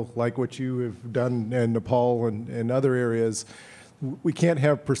Chicago, like what you have done in Nepal and other areas. We can't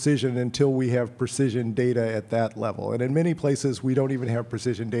have precision until we have precision data at that level. And in many places, we don't even have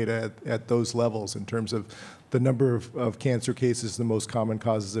precision data at those levels in terms of the number of cancer cases, the most common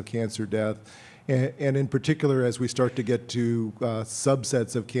causes of cancer death. And in particular, as we start to get to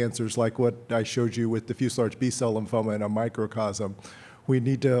subsets of cancers, like what I showed you with diffuse large B-cell lymphoma in a microcosm, we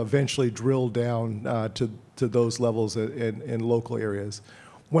need to eventually drill down to those levels in local areas.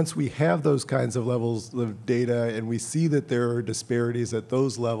 Once we have those kinds of levels of data and we see that there are disparities at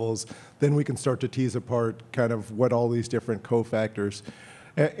those levels, then we can start to tease apart kind of what all these different cofactors.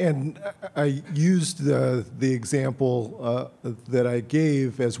 And I used the example that I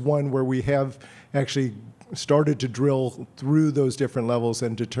gave as one where we have actually started to drill through those different levels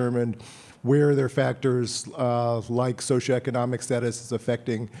and determined where there are factors like socioeconomic status is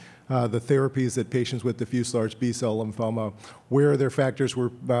affecting the therapies that patients with diffuse large B-cell lymphoma, where are there factors,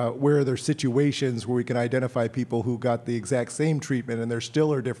 where are there situations where we can identify people who got the exact same treatment and there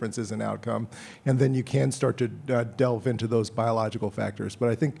still are differences in outcome, and then you can start to delve into those biological factors. But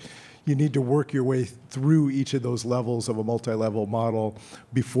I think you need to work your way through each of those levels of a multi-level model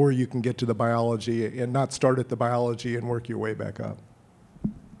before you can get to the biology, and not start at the biology and work your way back up.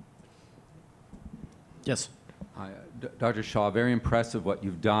 Yes. Dr. Shah, very impressive what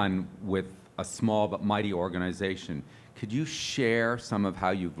you've done with a small but mighty organization. Could you share some of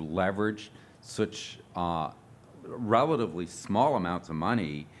how you've leveraged such relatively small amounts of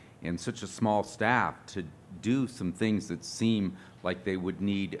money and such a small staff to do some things that seem like they would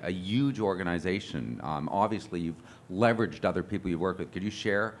need a huge organization? Obviously, you've leveraged other people you work with. Could you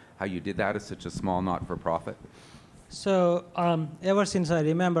share how you did that as such a small not-for-profit? So ever since I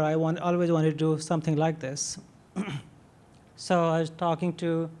remember, I always wanted to do something like this. So I was talking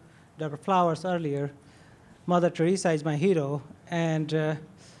to Dr. Flowers earlier. Mother Teresa is my hero, and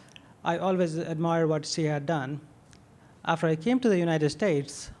I always admire what she had done. After I came to the United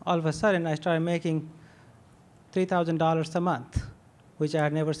States, all of a sudden I started making $3,000 a month, which I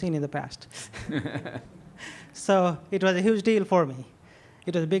had never seen in the past. So it was a huge deal for me.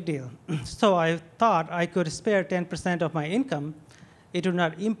 It was a big deal. So I thought I could spare 10% of my income. It would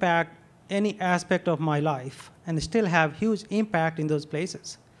not impact any aspect of my life and still have huge impact in those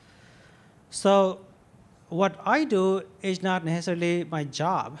places. So what I do is not necessarily my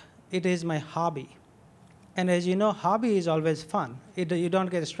job. It is my hobby. And as you know, hobby is always fun. You don't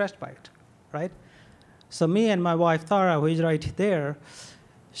get stressed by it, right? So me and my wife, Tara, who is right there,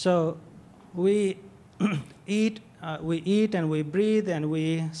 so we eat and we breathe and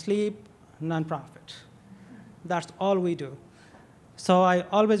we sleep nonprofit. That's all we do. So I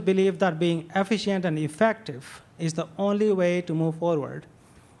always believe that being efficient and effective is the only way to move forward.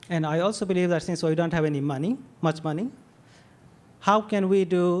 And I also believe that since we don't have any money, much money, how can we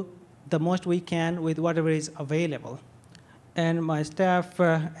do the most we can with whatever is available? And my staff,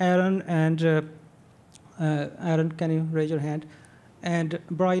 Aaron, can you raise your hand? And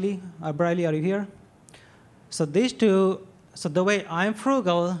Briley, Briley, are you here? So these two, so the way I'm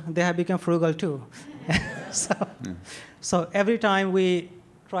frugal, they have become frugal too. So every time we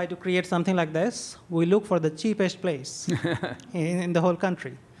try to create something like this, we look for the cheapest place in the whole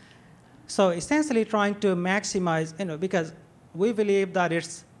country. So essentially trying to maximize, because we believe that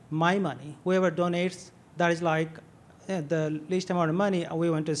it's my money. Whoever donates, that is like the least amount of money we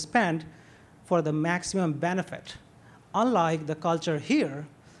want to spend for the maximum benefit. Unlike the culture here,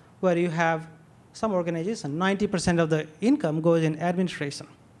 where you have some organization, 90% of the income goes in administration.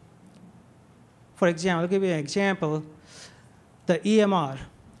 For example, I'll give you an example. The EMR,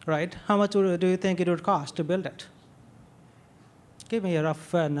 right? How much do you think it would cost to build it? Give me a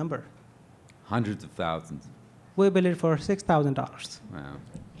rough number. Hundreds of thousands. We built it for $6,000. Wow.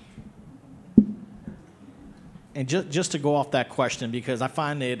 And just to go off that question, because I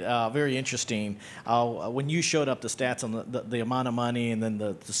find it very interesting, when you showed up the stats on the amount of money and then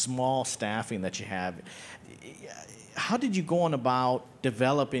the small staffing that you have, how did you go on about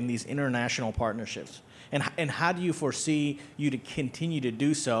developing these international partnerships? And how do you foresee you to continue to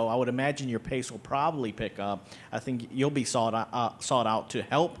do so? I would imagine your pace will probably pick up. I think you'll be sought out to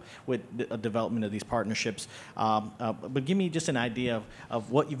help with the development of these partnerships. But give me just an idea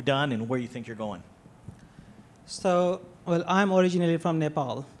of what you've done and where you think you're going. So, well, I'm originally from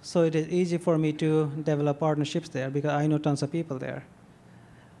Nepal, so it is easy for me to develop partnerships there because I know tons of people there.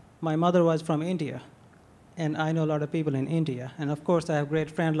 My mother was from India, and I know a lot of people in India. And of course, I have a great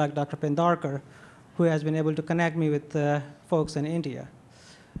friend like Dr. Pendarkar, who has been able to connect me with folks in India.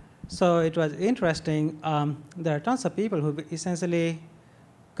 So it was interesting. There are tons of people who essentially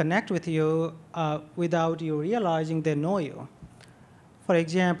connect with you without you realizing they know you. For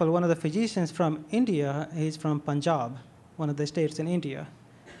example, one of the physicians from India, he's from Punjab, one of the states in India.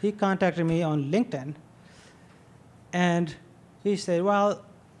 He contacted me on LinkedIn, and he said, well,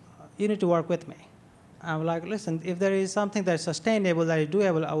 you need to work with me. I'm like, listen, if there is something that's sustainable, that is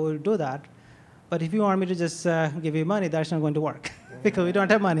doable, I will do that. But if you want me to just give you money, that's not going to work because we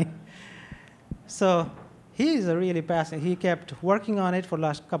don't have money. So he is a really passionate. He kept working on it for the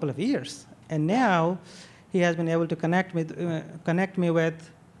last couple of years. And now he has been able to connect me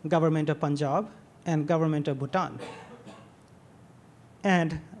with government of Punjab and government of Bhutan.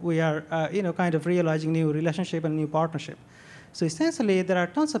 And we are kind of realizing new relationship and new partnership. So essentially, there are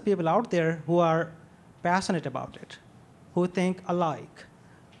tons of people out there who are passionate about it, who think alike.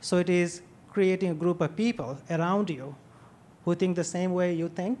 So it is creating a group of people around you who think the same way you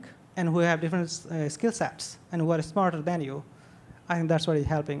think and who have different skill sets and who are smarter than you. I think that's what is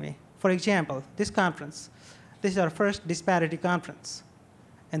helping me. For example, this conference, this is our first disparity conference.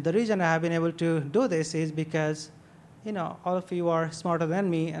 And the reason I have been able to do this is because all of you are smarter than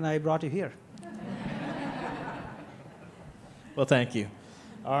me, and I brought you here. Well, thank you.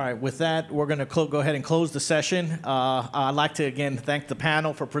 All right, with that, we're going to go ahead and close the session. I'd like to, again, thank the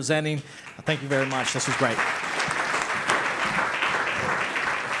panel for presenting. Thank you very much. This was great.